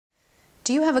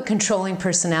Do you have a controlling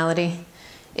personality?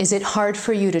 Is it hard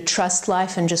for you to trust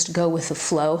life and just go with the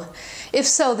flow? If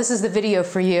so, this is the video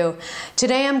for you.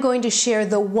 Today I'm going to share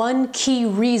the one key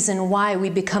reason why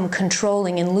we become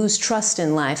controlling and lose trust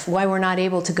in life, why we're not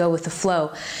able to go with the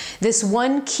flow. This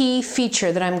one key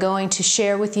feature that I'm going to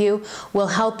share with you will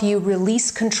help you release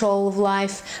control of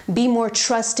life, be more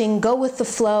trusting, go with the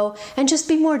flow, and just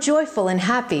be more joyful and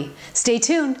happy. Stay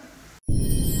tuned.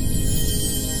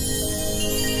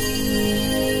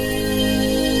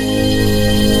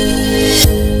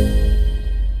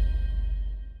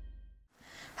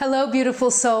 Hello,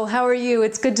 beautiful soul. How are you?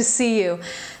 It's good to see you.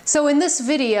 So in this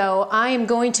video, I am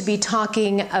going to be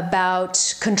talking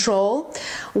about control,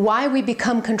 why we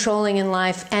become controlling in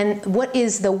life, and what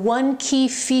is the one key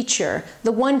feature,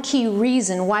 the one key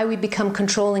reason why we become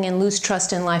controlling and lose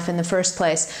trust in life in the first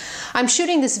place. I'm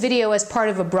shooting this video as part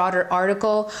of a broader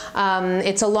article.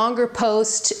 It's a longer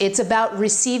post. It's about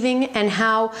receiving and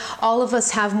how all of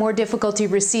us have more difficulty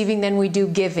receiving than we do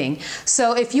giving.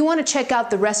 So if you want to check out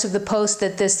the rest of the post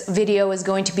that this video is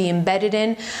going to be embedded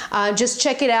in, just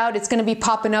check it out. It's going to be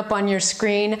popping up on your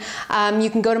screen. You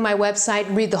can go to my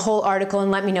website, read the whole article,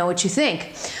 and let me know what you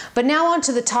think. But now on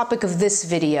to the topic of this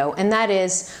video, and that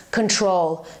is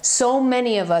control. So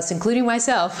many of us, including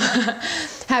myself,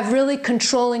 have really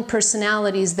controlling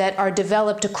personalities that are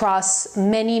developed across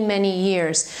many, many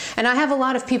years. And I have a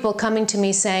lot of people coming to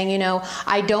me saying, you know,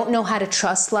 I don't know how to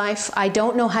trust life. I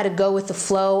don't know how to go with the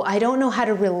flow. I don't know how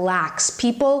to relax.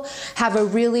 People have a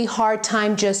really hard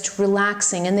time just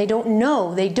relaxing, and they don't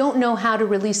know how to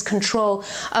release control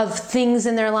of things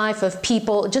in their life, of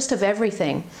people, just of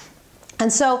everything.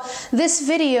 And so this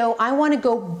video, I want to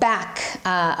go back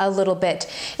a little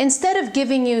bit. Instead of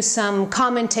giving you some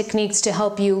common techniques to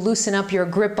help you loosen up your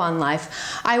grip on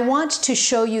life, I want to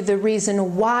show you the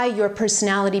reason why your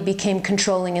personality became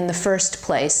controlling in the first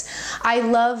place. I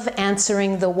love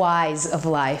answering the whys of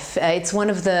life. It's one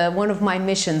of my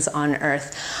missions on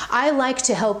earth. I like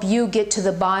to help you get to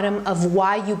the bottom of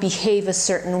why you behave a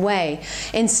certain way,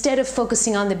 instead of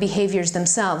focusing on the behaviors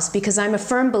themselves, because I'm a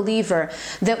firm believer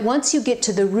that once you get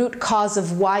to the root cause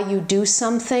of why you do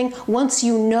something, once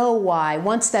you know why,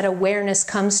 once that awareness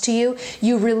comes to you,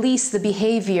 you release the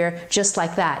behavior just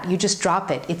like that. You just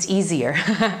drop it. It's easier.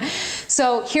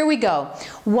 So here we go.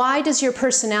 Why does your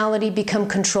personality become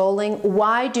controlling?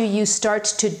 Why do you start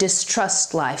to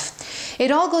distrust life?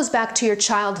 It all goes back to your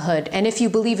childhood, and if you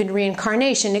believe in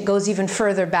reincarnation, it goes even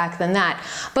further back than that.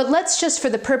 But let's just, for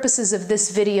the purposes of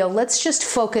this video, let's just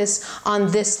focus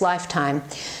on this lifetime.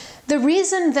 The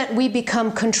reason that we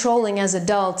become controlling as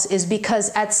adults is because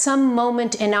at some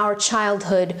moment in our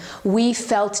childhood, we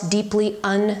felt deeply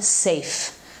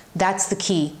unsafe. That's the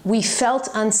key. We felt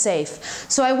unsafe.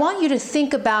 So I want you to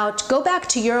think about, go back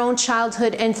to your own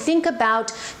childhood and think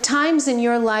about times in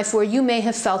your life where you may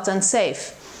have felt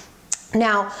unsafe.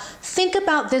 Now, think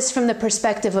about this from the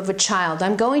perspective of a child.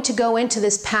 I'm going to go into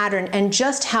this pattern and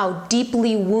just how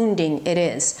deeply wounding it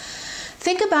is.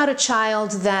 Think about a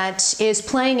child that is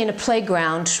playing in a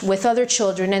playground with other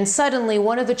children, and suddenly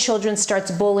one of the children starts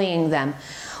bullying them.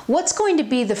 What's going to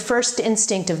be the first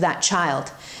instinct of that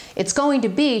child? It's going to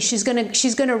be she's going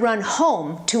to run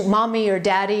home to mommy or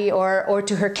daddy or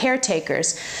to her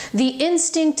caretakers. The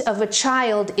instinct of a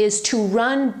child is to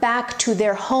run back to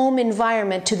their home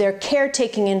environment, to their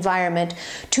caretaking environment,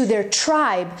 to their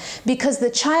tribe, because the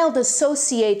child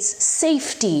associates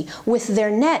safety with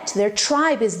their net. Their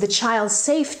tribe is the child's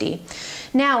safety.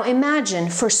 Now imagine,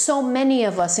 for so many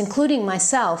of us, including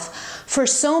myself, for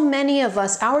so many of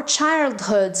us, our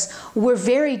childhoods were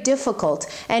very difficult.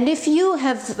 And if you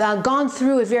have gone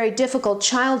through a very difficult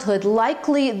childhood,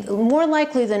 more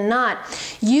likely than not,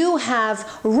 you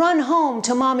have run home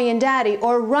to mommy and daddy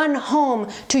or run home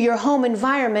to your home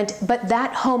environment, but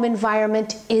that home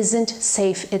environment isn't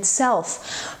safe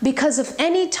itself. Because of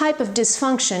any type of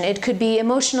dysfunction, it could be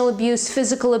emotional abuse,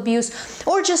 physical abuse,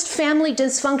 or just family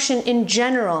dysfunction in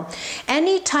general.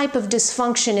 Any type of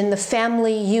dysfunction in the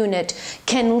family unit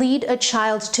can lead a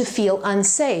child to feel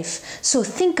unsafe. So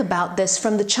think about this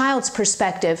from the child's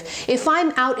perspective. If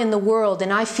I'm out in the world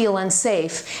and I feel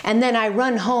unsafe, and then I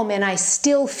run home and I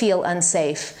still feel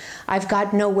unsafe, I've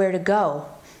got nowhere to go.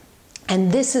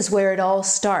 And this is where it all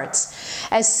starts.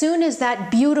 As soon as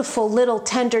that beautiful little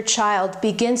tender child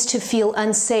begins to feel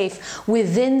unsafe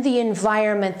within the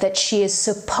environment that she is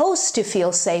supposed to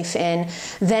feel safe in,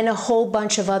 then a whole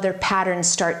bunch of other patterns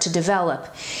start to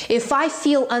develop. If I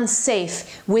feel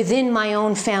unsafe within my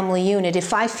own family unit,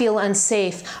 if I feel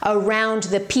unsafe around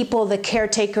the people, the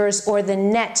caretakers, or the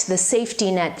net, the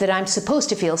safety net that I'm supposed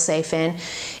to feel safe in,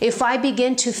 if I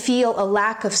begin to feel a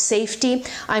lack of safety,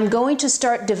 I'm going to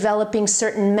start developing developing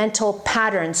certain mental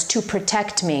patterns to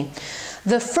protect me.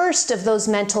 The first of those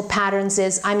mental patterns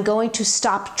is I'm going to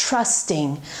stop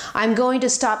trusting. I'm going to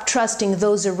stop trusting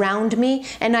those around me,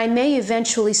 and I may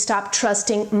eventually stop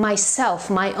trusting myself,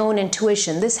 my own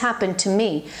intuition. This happened to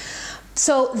me.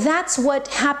 So that's what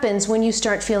happens when you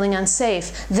start feeling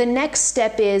unsafe. The next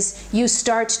step is you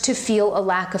start to feel a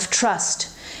lack of trust.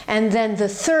 And then the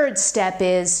third step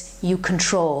is you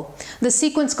control. The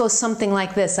sequence goes something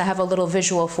like this. I have a little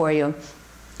visual for you.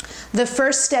 The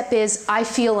first step is I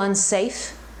feel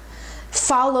unsafe,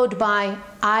 followed by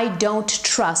I don't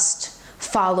trust,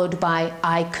 followed by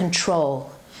I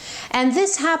control. And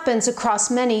this happens across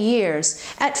many years.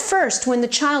 At first, when the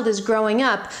child is growing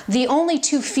up, the only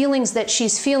two feelings that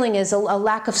she's feeling is a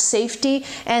lack of safety,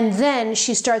 and then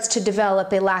she starts to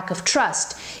develop a lack of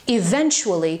trust.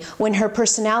 Eventually, when her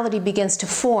personality begins to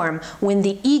form, when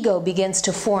the ego begins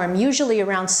to form, usually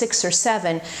around 6 or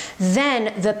 7,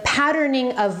 then the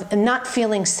patterning of not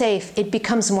feeling safe, it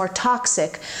becomes more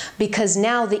toxic, because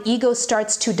now the ego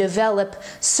starts to develop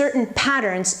certain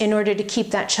patterns in order to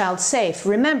keep that child safe.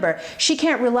 Remember, she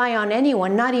can't rely on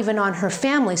anyone, not even on her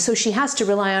family, so she has to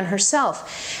rely on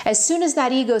herself. As soon as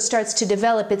that ego starts to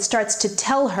develop, it starts to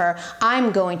tell her,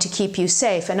 I'm going to keep you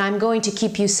safe, and I'm going to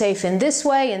keep you safe in this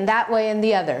way, and that way, and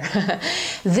the other.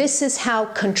 This is how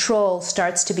control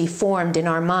starts to be formed in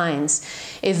our minds.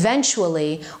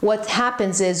 Eventually, what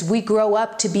happens is we grow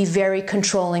up to be very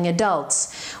controlling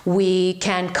adults. We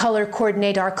can color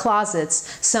coordinate our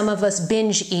closets. Some of us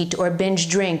binge eat or binge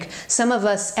drink. Some of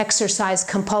us exercise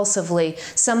compulsively.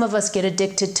 Some of us get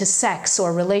addicted to sex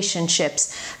or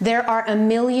relationships. There are a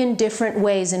million different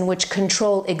ways in which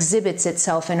control exhibits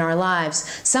itself in our lives.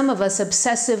 Some of us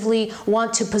obsessively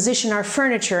want to position our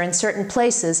furniture in certain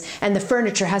places, and the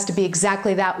furniture has to be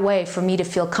exactly that way for me to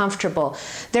feel comfortable.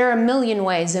 There are a million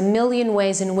ways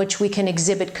in which we can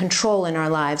exhibit control in our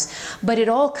lives. But it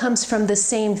all comes from the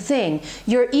same thing.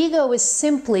 Your ego is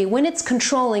simply, when it's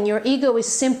controlling, your ego is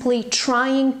simply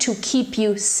trying to keep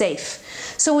you safe.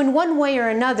 So in one way or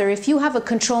another, if you have a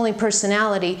controlling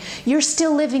personality, you're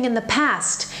still living in the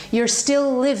past. You're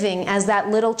still living as that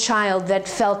little child that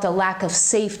felt a lack of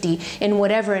safety in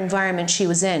whatever environment she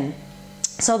was in.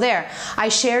 So there, I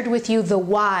shared with you the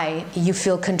why you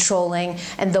feel controlling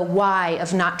and the why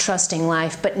of not trusting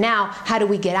life. But now, how do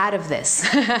we get out of this?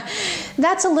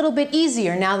 That's a little bit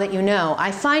easier now that you know. I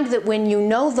find that when you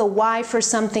know the why for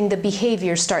something, the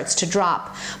behavior starts to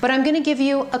drop. But I'm going to give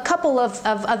you a couple of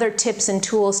other tips and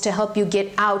tools to help you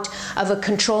get out of a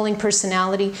controlling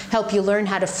personality, help you learn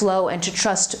how to flow and to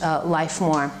trust life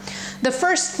more. The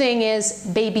first thing is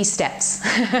baby steps.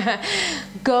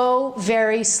 Go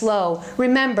very slow.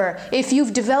 Remember, if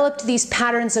you've developed these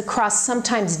patterns across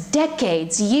sometimes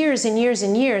decades, years and years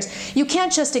and years, you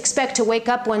can't just expect to wake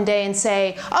up one day and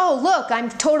say, oh, look, I'm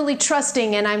totally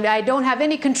trusting and I don't have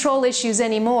any control issues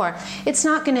anymore. It's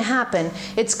not going to happen.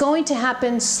 It's going to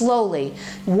happen slowly,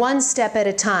 one step at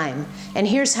a time. And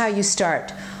here's how you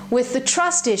start. With the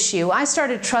trust issue, I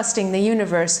started trusting the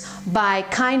universe by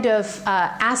kind of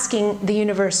asking the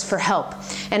universe for help.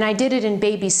 And I did it in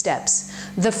baby steps.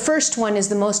 The first one is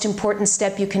the most important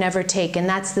step you can ever take, and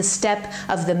that's the step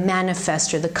of the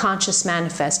manifester, the conscious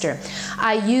manifester.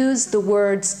 I use the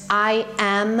words I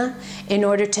am in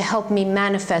order to help me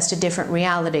manifest a different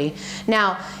reality.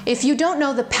 Now, if you don't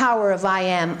know the power of I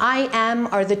am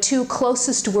are the two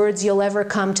closest words you'll ever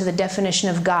come to the definition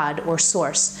of God or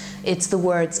source. It's the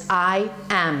words I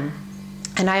am.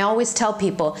 And I always tell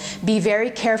people, be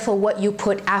very careful what you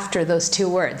put after those two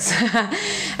words.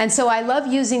 And so I love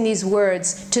using these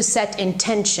words to set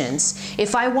intentions.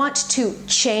 If I want to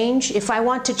change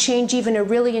even a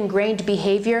really ingrained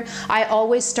behavior, I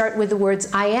always start with the words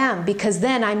I am, because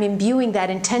then I'm imbuing that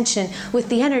intention with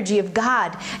the energy of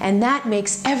God, and that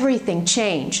makes everything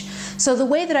change. So the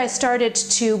way that I started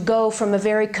to go from a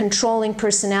very controlling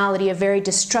personality, a very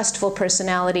distrustful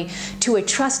personality, to a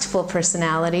trustful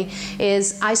personality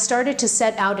is I started to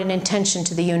set out an intention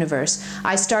to the universe.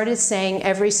 I started saying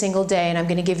every single day, and I'm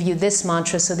going to give you this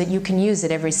mantra so that you can use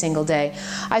it every single day.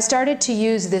 I started to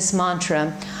use this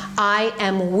mantra, I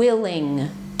am willing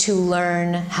to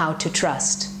learn how to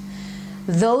trust.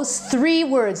 Those three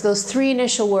words, those three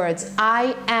initial words,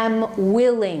 I am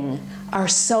willing, are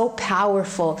so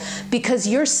powerful because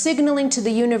you're signaling to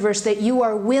the universe that you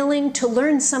are willing to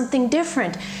learn something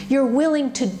different. You're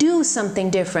willing to do something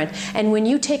different. And when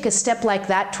you take a step like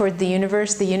that toward the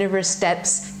universe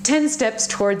steps 10 steps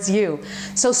towards you.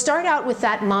 So start out with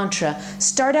that mantra.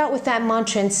 Start out with that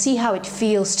mantra and see how it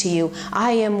feels to you.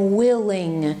 I am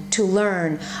willing to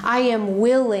learn. I am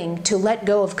willing to let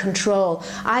go of control.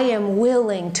 I am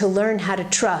willing to learn how to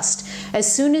trust.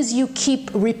 As soon as you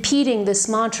keep repeating this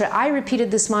mantra, I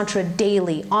repeated this mantra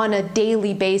daily, on a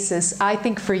daily basis, I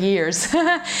think for years,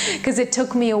 because it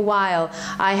took me a while.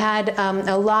 I had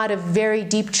a lot of very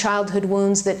deep childhood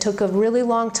wounds that took a really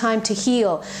long time to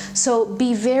heal. So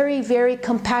be very, very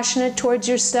compassionate towards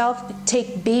yourself.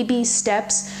 Take baby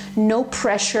steps, no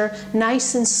pressure,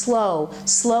 nice and slow.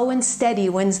 Slow and steady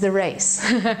wins the race.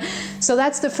 So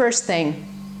that's the first thing.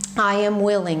 I am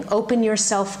willing. Open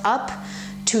yourself up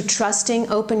to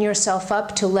trusting, open yourself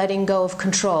up to letting go of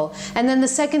control. And then the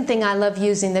second thing I love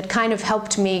using that kind of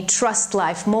helped me trust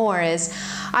life more is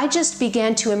I just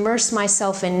began to immerse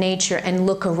myself in nature and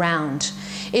look around.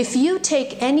 If you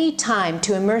take any time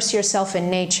to immerse yourself in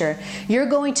nature, you're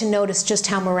going to notice just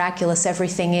how miraculous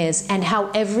everything is and how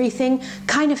everything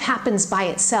kind of happens by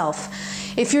itself.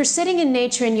 If you're sitting in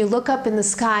nature and you look up in the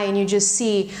sky and you just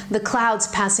see the clouds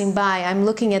passing by,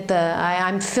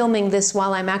 I'm filming this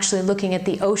while I'm actually looking at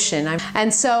the ocean.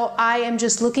 And so I am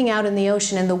just looking out in the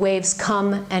ocean and the waves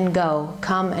come and go,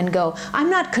 come and go. I'm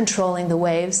not controlling the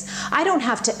waves. I don't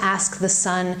have to ask the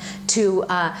sun to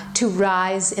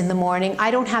rise in the morning.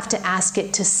 I don't have to ask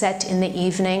it to set in the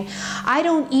evening. I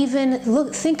don't even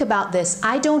think about this.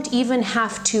 I don't even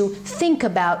have to think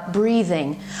about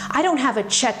breathing. I don't have a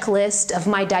checklist of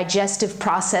my digestive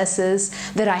processes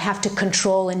that I have to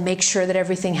control and make sure that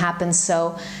everything happens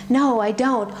so. No, I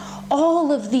don't.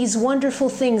 All of these wonderful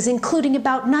things, including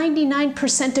about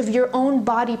 99% of your own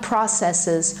body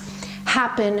processes,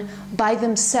 happen by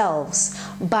themselves,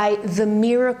 by the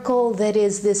miracle that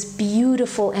is this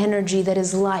beautiful energy that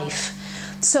is life.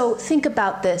 So think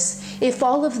about this. If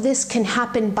all of this can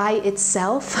happen by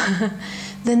itself,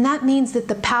 then that means that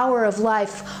the power of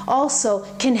life also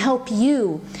can help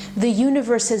you. The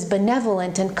universe is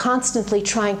benevolent and constantly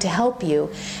trying to help you.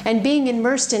 And being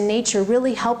immersed in nature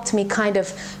really helped me kind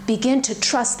of begin to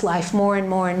trust life more and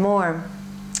more and more.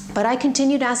 But I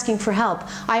continued asking for help.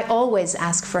 I always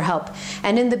ask for help.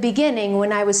 And in the beginning,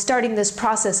 when I was starting this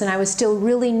process and I was still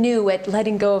really new at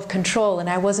letting go of control and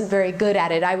I wasn't very good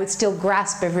at it, I would still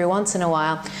grasp every once in a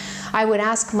while. I would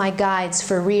ask my guides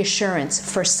for reassurance,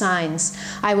 for signs.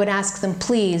 I would ask them,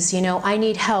 please, I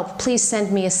need help. Please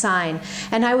send me a sign.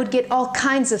 And I would get all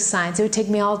kinds of signs. It would take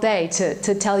me all day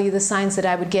to tell you the signs that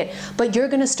I would get. But you're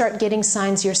going to start getting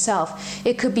signs yourself.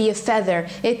 It could be a feather.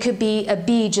 It could be a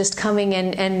bee just coming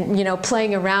and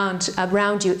playing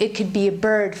around you. It could be a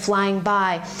bird flying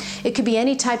by. It could be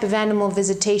any type of animal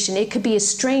visitation. It could be a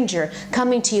stranger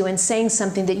coming to you and saying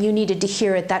something that you needed to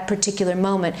hear at that particular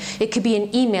moment. It could be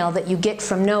an email that you get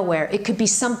from nowhere. It could be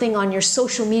something on your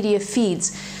social media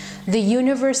feeds. The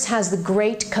universe has the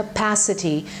great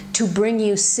capacity to bring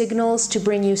you signals, to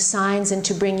bring you signs, and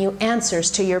to bring you answers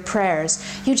to your prayers.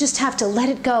 You just have to let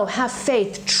it go, have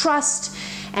faith, trust,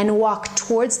 and walk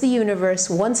towards the universe,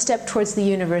 one step towards the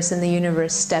universe, and the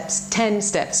universe steps 10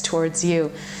 steps towards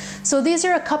you. So these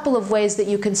are a couple of ways that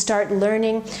you can start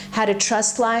learning how to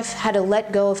trust life, how to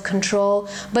let go of control.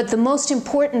 But the most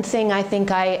important thing I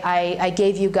think I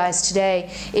gave you guys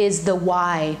today is the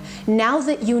why. Now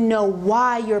that you know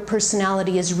why your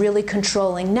personality is really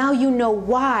controlling, now you know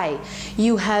why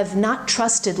you have not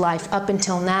trusted life up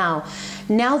until now,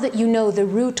 now that you know the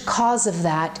root cause of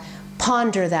that,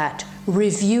 ponder that.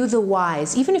 Review the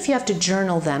whys. Even if you have to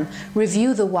journal them,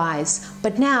 review the whys.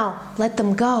 But now, let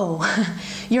them go.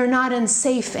 You're not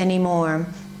unsafe anymore.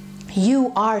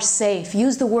 You are safe.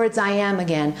 Use the words I am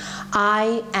again.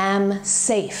 I am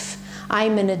safe.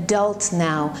 I'm an adult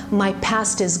now. My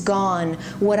past is gone.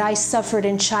 What I suffered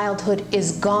in childhood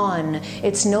is gone.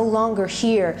 It's no longer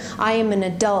here. I am an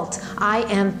adult. I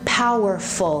am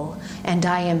powerful, and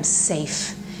I am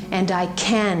safe. And I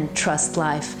can trust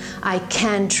life. I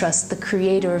can trust the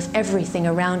creator of everything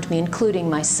around me, including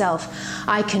myself.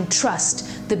 I can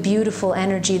trust the beautiful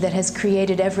energy that has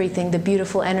created everything, the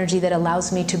beautiful energy that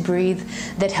allows me to breathe,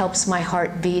 that helps my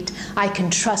heart beat. I can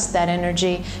trust that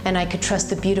energy, and I can trust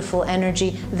the beautiful energy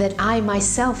that I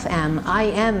myself am. I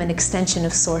am an extension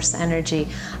of source energy.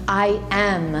 I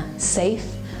am safe,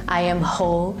 I am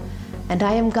whole, and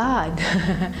I am God.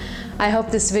 I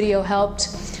hope this video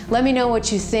helped. Let me know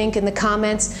what you think in the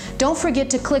comments. Don't forget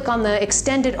to click on the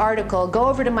extended article. Go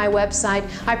over to my website.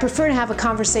 I prefer to have a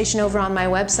conversation over on my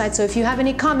website, so if you have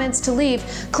any comments to leave,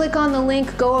 click on the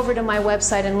link, go over to my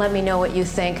website, and let me know what you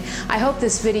think. I hope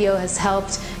this video has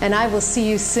helped, and I will see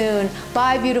you soon.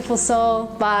 Bye, beautiful soul.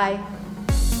 Bye.